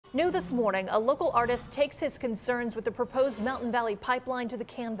New this morning, a local artist takes his concerns with the proposed Mountain Valley pipeline to the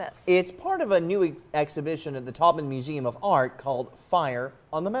canvas. It's part of a new exhibition at the Taubman Museum of Art called Fire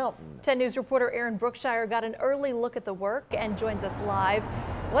on the Mountain. 10 News reporter Aaron Brookshire got an early look at the work and joins us live.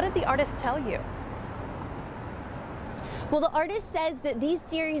 What did the artist tell you? Well, the artist says that these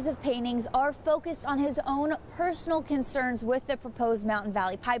series of paintings are focused on his own personal concerns with the proposed Mountain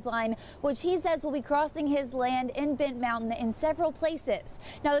Valley pipeline, which he says will be crossing his land in Bent Mountain in several places.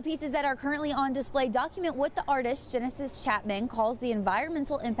 Now, the pieces that are currently on display document what the artist, Chapman, calls the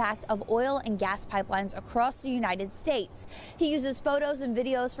environmental impact of oil and gas pipelines across the United States. He uses photos and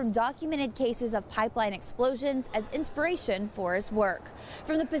videos from documented cases of pipeline explosions as inspiration for his work.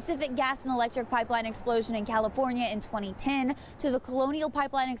 From the Pacific Gas and Electric Pipeline explosion in California in 2010 to the Colonial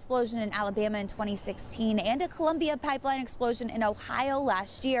Pipeline explosion in Alabama in 2016 and a Columbia Pipeline explosion in Ohio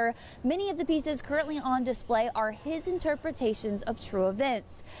last year, many of the pieces currently on display are his interpretations of true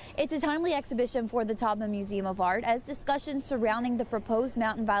events. It's a timely exhibition for the Taubman Museum of Art as discussions surrounding the proposed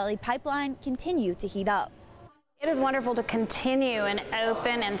Mountain Valley pipeline continue to heat up. It is wonderful to continue an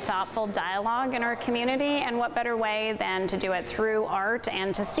open and thoughtful dialogue in our community, and what better way than to do it through art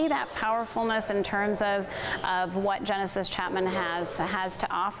and to see that powerfulness in terms of what Chapman has to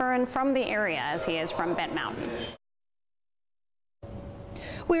offer, and from the area as he is from Bent Mountain.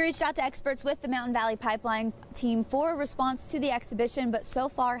 We reached out to experts with the Mountain Valley Pipeline team for a response to the exhibition, but so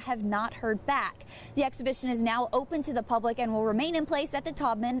far have not heard back. The exhibition is now open to the public and will remain in place at the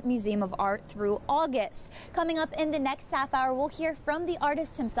Taubman Museum of Art through August. Coming up in the next half hour, we'll hear from the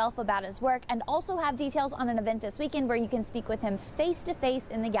artist himself about his work and also have details on an event this weekend where you can speak with him face-to-face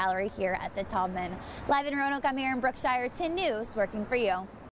in the gallery here at the Taubman. Live in Roanoke, I'm Aaron Brookshire, 10 News, working for you.